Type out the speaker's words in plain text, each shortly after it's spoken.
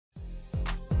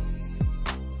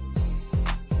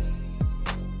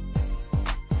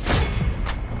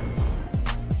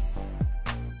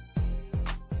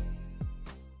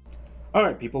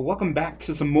Alright people, welcome back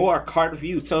to some more card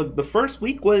reviews. So the first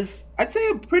week was, I'd say,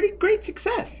 a pretty great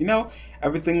success.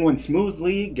 Everything went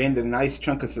smoothly, gained a nice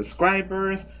chunk of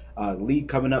subscribers, league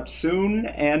coming up soon,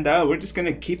 and we're just going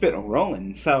to keep it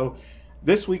rolling. So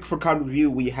this week for card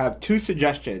review, we have two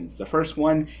suggestions. The first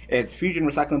one is Fusion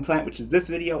Recycling Plant, which is this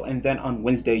video, and then on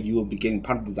Wednesday you will be getting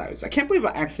Pot of Desires. I can't believe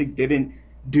I actually didn't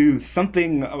do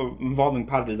something involving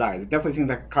Pot of Desires. It definitely seems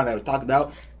like a card I was talking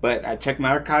about, but I checked my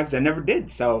archives, I never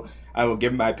did, so I will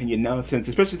give my opinion now,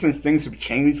 especially since things have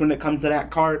changed when it comes to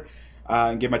that card,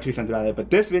 and give my 2 cents about it.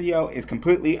 But this video is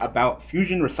completely about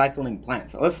Fusion Recycling Plant,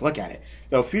 so let's look at it.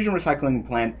 So Fusion Recycling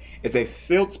Plant is a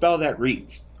field spell that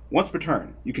reads, once per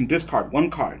turn, you can discard one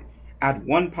card, add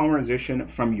one Polymerization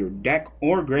from your deck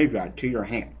or graveyard to your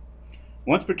hand.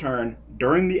 Once per turn,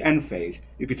 during the end phase,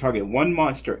 you can target one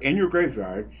monster in your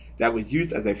graveyard that was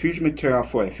used as a fusion material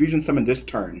for a fusion summon this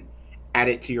turn, add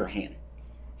it to your hand.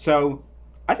 So,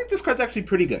 I think this card's actually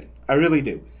pretty good. I really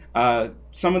do.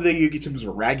 Some of the YouTubers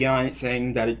were ragging on it,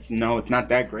 saying that it's not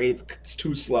that great, it's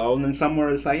too slow, and then some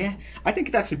were like, yeah, I think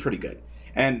it's actually pretty good.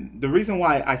 And the reason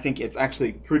why I think it's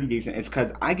actually pretty decent is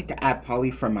because I get to add Poly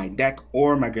from my deck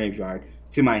or my graveyard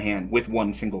to my hand with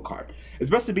one single card.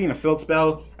 Especially being a field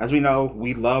spell, as we know,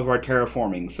 we love our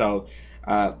terraforming, so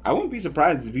I won't be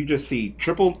surprised if you just see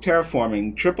triple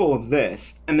terraforming, triple of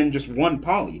this, and then just one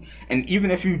Poly. And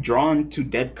even if you draw into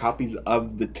dead copies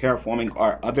of the terraforming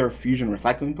or other fusion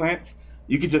recycling plants,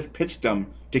 you could just pitch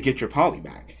them to get your Poly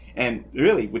back. And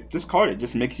really, with this card, it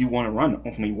just makes you want to run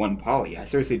only one Poly. I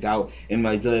seriously doubt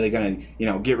anybody's literally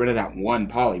gonna, get rid of that one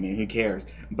Poly. I mean, who cares?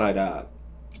 But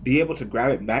to be able to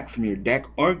grab it back from your deck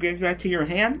or graveyard to your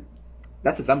hand,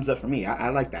 that's a thumbs up for me. I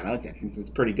like that. I like that. I think it's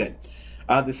pretty good.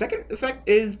 The second effect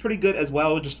is pretty good as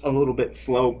well, just a little bit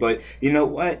slow. But you know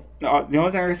what? The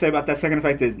only thing I can say about that second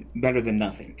effect is better than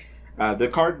nothing. The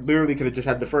card literally could have just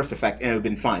had the first effect and it would have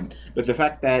been fine. But the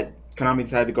fact that Konami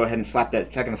decided to go ahead and slap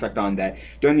that second effect on that,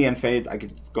 during the end phase, I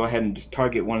could go ahead and just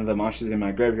target one of the monsters in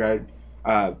my graveyard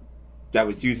that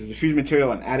was used as a fusion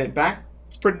material and add it back.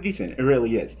 It's pretty decent. It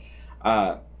really is.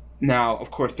 Now,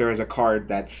 of course, there is a card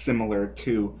that's similar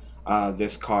to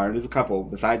this card. There's a couple,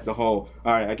 besides the whole,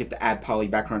 alright, I get to add Poly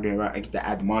back on my graveyard, I get to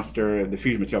add the monster, the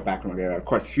fusion material back on my graveyard, of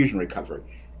course, the fusion recovery.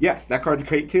 Yes, that card's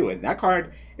great too, and that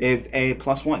card is a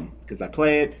 +1, because I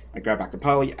play it, I grab back the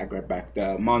Poly, I grab back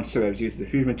the monster that was used as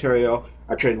the fusion material,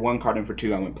 I traded one card in for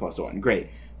 2, I went +1, great.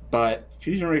 But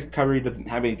fusion recovery doesn't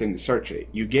have anything to search it.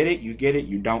 You get it, you get it,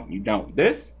 you don't.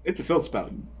 This, it's a field spell.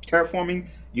 Terraforming,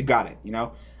 you got it,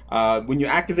 when you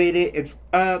activate it, it's,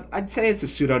 I'd say it's a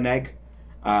pseudo-neg.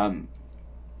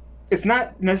 It's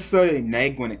not necessarily a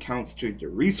neg when it counts to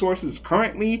your resources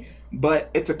currently,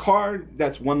 but it's a card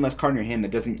that's one less card in your hand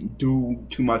that doesn't do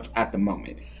too much at the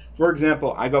moment. For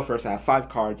example, I go first, I have 5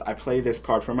 cards, I play this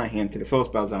card from my hand to the field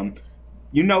spell zone.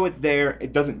 You know it's there,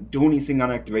 it doesn't do anything on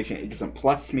activation, it doesn't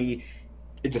plus me,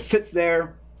 it just sits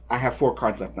there, I have 4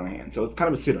 cards left in my hand, so it's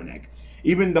kind of a pseudo-neg.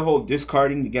 Even the whole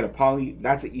discarding to get a Poly,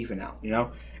 that's an even out,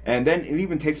 And then it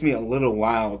even takes me a little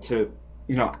while to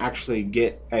actually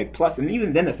get a plus, and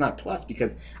even then it's not plus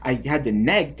because I had to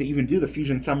neg to even do the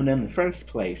fusion summon in the first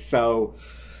place. So,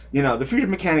 the fusion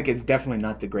mechanic is definitely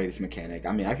not the greatest mechanic.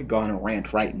 I mean, I could go on a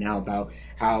rant right now about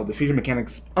how the fusion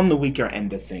mechanic's on the weaker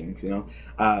end of things,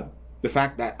 the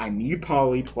fact that I need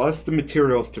Poly plus the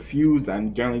materials to fuse,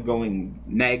 I'm generally going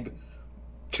neg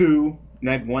 1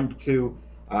 to 2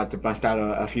 to bust out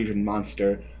a fusion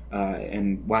monster,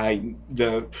 and why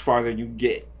the farther you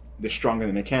get, the stronger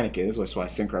the mechanic is. That's why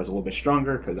Synchro is a little bit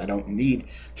stronger, because I don't need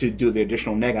to do the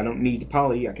additional neg. I don't need the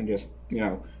Poly. I can just,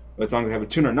 as long as I have a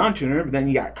tuner, non-tuner. But then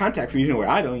you got contact fusion where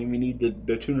I don't even need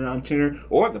the tuner, non-tuner,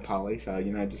 or the Poly. So,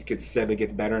 it just steadily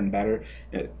gets better and better.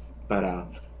 But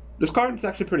this card is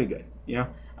actually pretty good,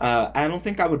 I don't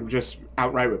think I would just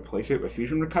outright replace it with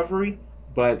fusion recovery,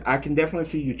 but I can definitely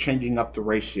see you changing up the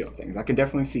ratio of things. I can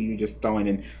definitely see you just throwing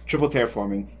in triple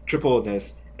terraforming, triple of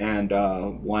this, and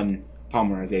one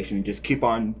Polymerization, and just keep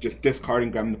on just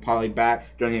discarding, grabbing the Poly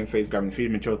back, during the end phase, grabbing the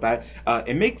fusion materials back.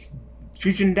 It makes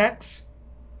fusion decks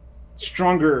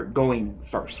stronger going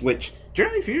first, which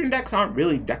generally fusion decks aren't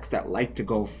really decks that like to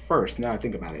go first. Now I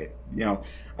think about it,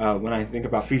 when I think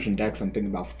about fusion decks, I'm thinking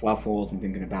about Fluffles, I'm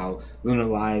thinking about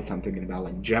Lunalights, I'm thinking about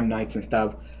like Gem Knights and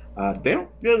stuff. They don't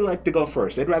really like to go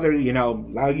first. They'd rather,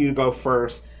 allow you to go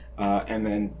first, and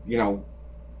then,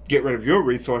 get rid of your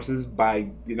resources by,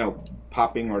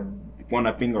 popping or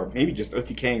one-upping or maybe just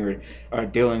OTKing or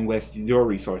dealing with your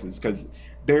resources, because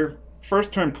their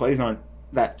first turn plays aren't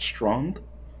that strong.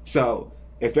 So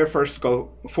if they're forced to go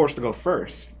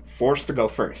first, forced to go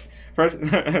first,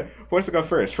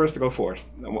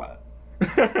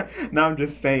 Now I'm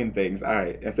just saying things. All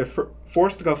right, if they're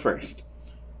forced to go first,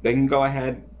 they can go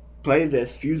ahead, play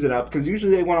this, fuse it up, because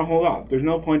usually they want to hold off. There's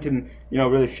no point in,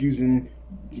 really fusing,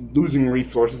 losing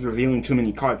resources, revealing too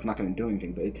many cards. It's not going to do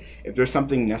anything. But if there's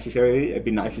something necessary, it'd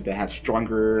be nice if they had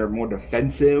stronger, more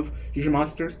defensive fusion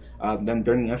monsters. Then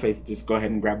during the phase, just go ahead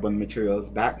and grab one of the materials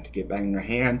back to get back in their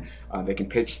hand. They can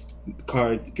pitch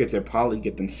cards, get their poly,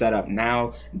 get them set up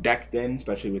now, decked in,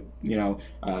 especially with,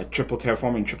 triple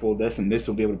terraforming, triple this, and this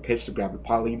will be able to pitch to grab the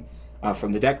poly.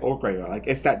 From the deck or graveyard. Like,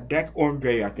 it's that deck or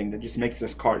graveyard thing that just makes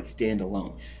this card stand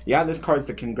alone. Yeah, there's cards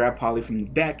that can grab poly from the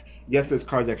deck. Yes, there's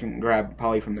cards that can grab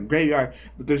poly from the graveyard.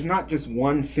 But there's not just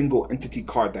one single entity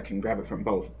card that can grab it from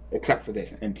both, except for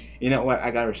this. And you know what?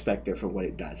 I gotta respect it for what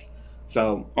it does.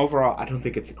 So, overall, I don't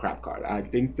think it's a crap card. I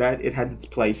think that it has its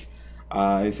place.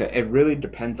 It really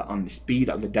depends on the speed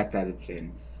of the deck that it's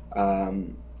in.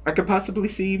 I could possibly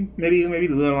see maybe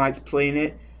Little Knights playing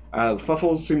it.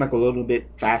 Fluffles seem like a little bit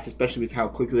fast, especially with how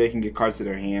quickly they can get cards to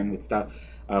their hand with stuff,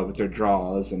 with their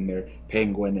draws and their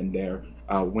penguin and their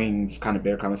wings kind of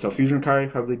bear coming. So fusion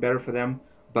card probably better for them.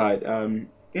 But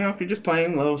if you're just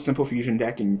playing a little simple fusion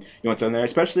deck and you want to throw in there,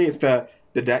 especially if the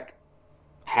deck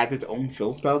has its own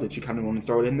fill spell that you kind of want to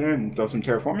throw it in there and throw some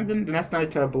terraformers in, then that's not a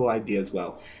terrible idea as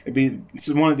well. It's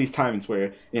one of these times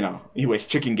where, you wish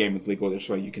Chicken Game was legal, this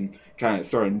way you can kind of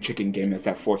throw in Chicken Game as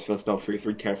that fourth fill spell for your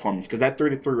 3 terraformers, because that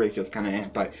 3-to-3 ratio is kind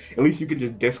of but at least you can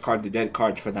just discard the dead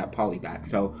cards for that poly back.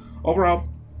 So overall,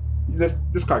 this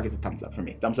card gets a thumbs up for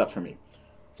me.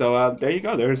 So there you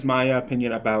go. There's my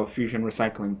opinion about Fusion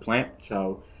Recycling Plant.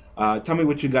 So tell me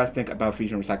what you guys think about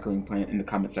Fusion Recycling Plant in the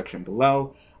comment section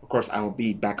below. Of course, I will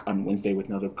be back on Wednesday with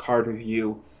another card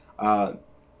review.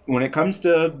 When it comes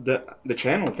to the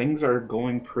channel, things are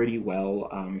going pretty well.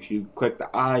 If you click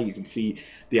the eye, you can see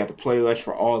the other playlist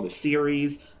for all the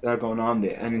series that are going on.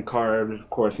 The end card, of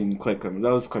course, you can click on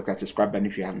those. Click that subscribe button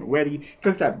if you haven't already.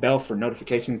 Click that bell for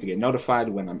notifications to get notified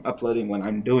when I'm uploading, when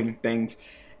I'm doing things.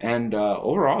 And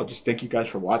overall, just thank you guys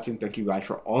for watching. Thank you guys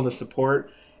for all the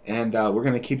support. And we're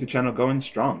going to keep the channel going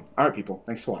strong. All right, people.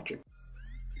 Thanks for watching.